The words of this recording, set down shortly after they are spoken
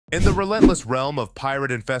In the relentless realm of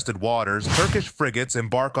pirate-infested waters, Turkish frigates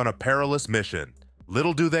embark on a perilous mission.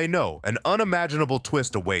 Little do they know, an unimaginable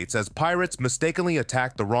twist awaits as pirates mistakenly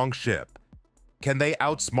attack the wrong ship. Can they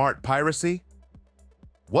outsmart piracy?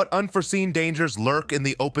 What unforeseen dangers lurk in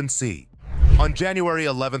the open sea? On January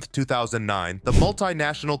 11, 2009, the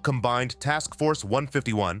multinational Combined Task Force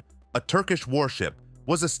 151, a Turkish warship,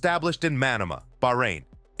 was established in Manama, Bahrain.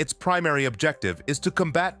 Its primary objective is to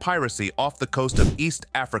combat piracy off the coast of East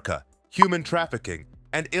Africa, human trafficking,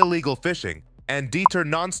 and illegal fishing, and deter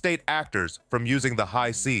non-state actors from using the high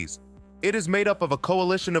seas. It is made up of a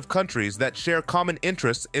coalition of countries that share common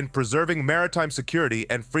interests in preserving maritime security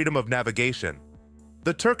and freedom of navigation.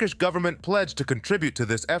 The Turkish government pledged to contribute to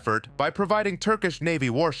this effort by providing Turkish Navy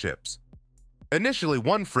warships. Initially,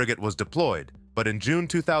 one frigate was deployed, but in June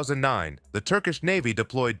 2009, the Turkish Navy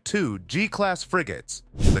deployed two G-class frigates,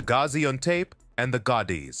 the Gaziantep and the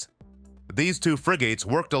Gadiz. These two frigates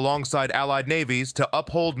worked alongside Allied navies to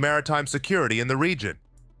uphold maritime security in the region.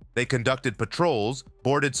 They conducted patrols,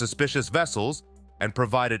 boarded suspicious vessels, and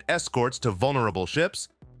provided escorts to vulnerable ships.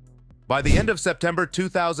 By the end of September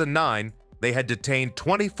 2009, they had detained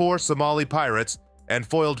 24 Somali pirates and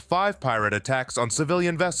foiled 5 pirate attacks on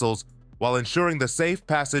civilian vessels while ensuring the safe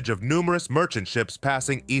passage of numerous merchant ships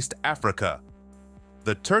passing East Africa.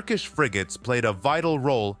 The Turkish frigates played a vital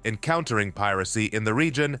role in countering piracy in the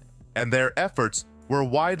region, and their efforts were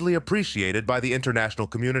widely appreciated by the international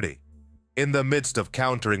community. In the midst of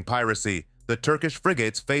countering piracy, the Turkish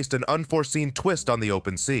frigates faced an unforeseen twist on the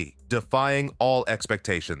open sea, defying all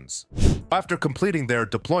expectations. After completing their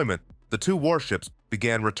deployment, the two warships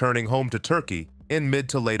began returning home to Turkey in mid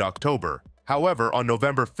to late October. However, on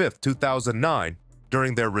November 5, 2009,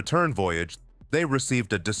 during their return voyage, they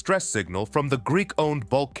received a distress signal from the Greek-owned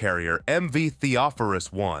bulk carrier MV Theophorus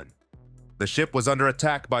I. The ship was under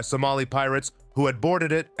attack by Somali pirates who had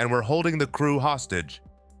boarded it and were holding the crew hostage.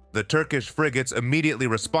 The Turkish frigates immediately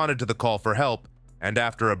responded to the call for help, and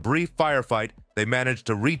after a brief firefight, they managed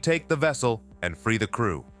to retake the vessel and free the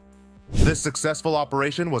crew. This successful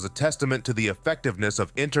operation was a testament to the effectiveness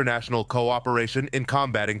of international cooperation in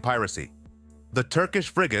combating piracy. The Turkish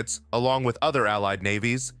frigates, along with other Allied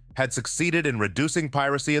navies, had succeeded in reducing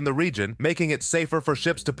piracy in the region, making it safer for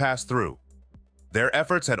ships to pass through. Their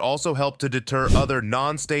efforts had also helped to deter other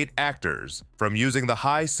non-state actors from using the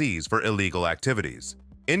high seas for illegal activities.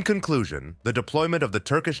 In conclusion, the deployment of the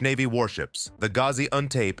Turkish Navy warships, the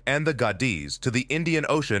Gaziantep and the Gadiz, to the Indian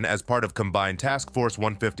Ocean as part of Combined Task Force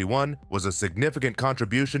 151 was a significant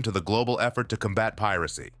contribution to the global effort to combat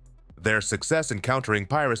piracy. Their success in countering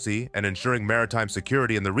piracy and ensuring maritime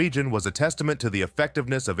security in the region was a testament to the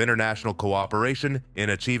effectiveness of international cooperation in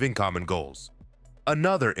achieving common goals.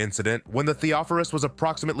 Another incident when the Theophorus was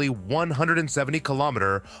approximately 170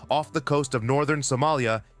 kilometers off the coast of northern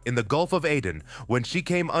Somalia in the Gulf of Aden when she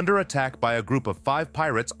came under attack by a group of 5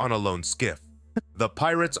 pirates on a lone skiff. The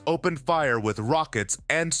pirates opened fire with rockets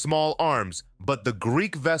and small arms, but the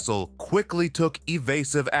Greek vessel quickly took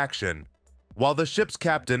evasive action. While the ship's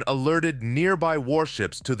captain alerted nearby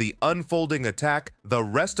warships to the unfolding attack, the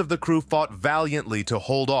rest of the crew fought valiantly to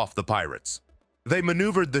hold off the pirates. They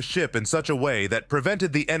maneuvered the ship in such a way that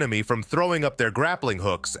prevented the enemy from throwing up their grappling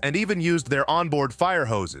hooks and even used their onboard fire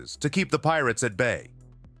hoses to keep the pirates at bay.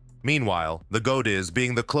 Meanwhile, the Godiz,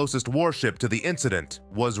 being the closest warship to the incident,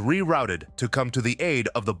 was rerouted to come to the aid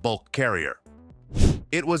of the bulk carrier.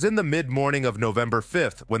 It was in the mid-morning of November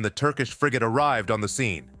 5th when the Turkish frigate arrived on the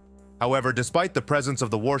scene. However, despite the presence of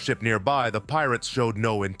the warship nearby, the pirates showed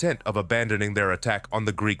no intent of abandoning their attack on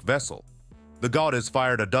the Greek vessel. The Godiz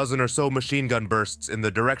fired a dozen or so machine gun bursts in the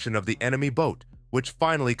direction of the enemy boat, which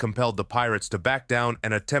finally compelled the pirates to back down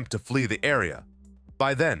and attempt to flee the area.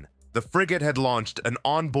 By then, the frigate had launched an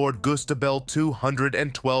onboard Gustabel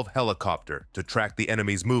 212 helicopter to track the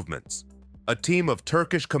enemy's movements. A team of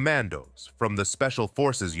Turkish commandos from the Special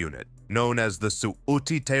Forces unit, known as the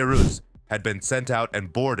Suuti Teyruz, had been sent out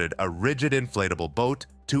and boarded a rigid inflatable boat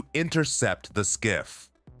to intercept the skiff.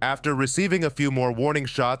 After receiving a few more warning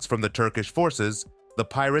shots from the Turkish forces, the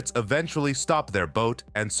pirates eventually stopped their boat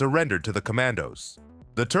and surrendered to the commandos.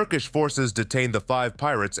 The Turkish forces detained the 5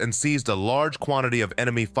 pirates and seized a large quantity of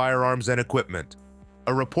enemy firearms and equipment.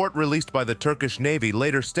 A report released by the Turkish Navy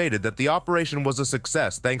later stated that the operation was a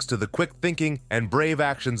success thanks to the quick thinking and brave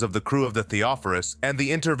actions of the crew of the Theophorus and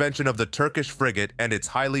the intervention of the Turkish frigate and its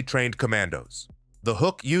highly trained commandos. The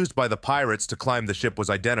hook used by the pirates to climb the ship was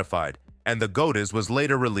identified, and the Godiz was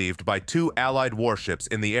later relieved by 2 Allied warships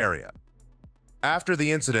in the area. After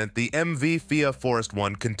the incident, the MV Theophorus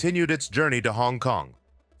I continued its journey to Hong Kong,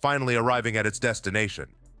 finally arriving at its destination.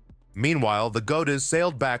 Meanwhile, the Godiz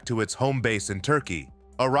sailed back to its home base in Turkey,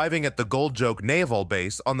 arriving at the Gold Joke Naval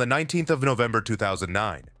Base on the 19th of November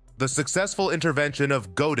 2009. The successful intervention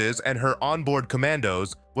of Godiz and her onboard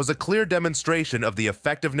commandos was a clear demonstration of the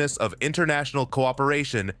effectiveness of international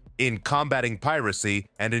cooperation in combating piracy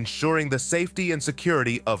and ensuring the safety and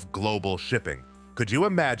security of global shipping. Could you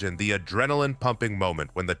imagine the adrenaline-pumping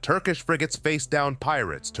moment when the Turkish frigates faced down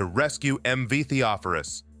pirates to rescue MV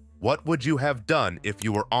Theophorus? What would you have done if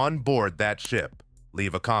you were on board that ship?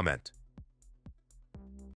 Leave a comment.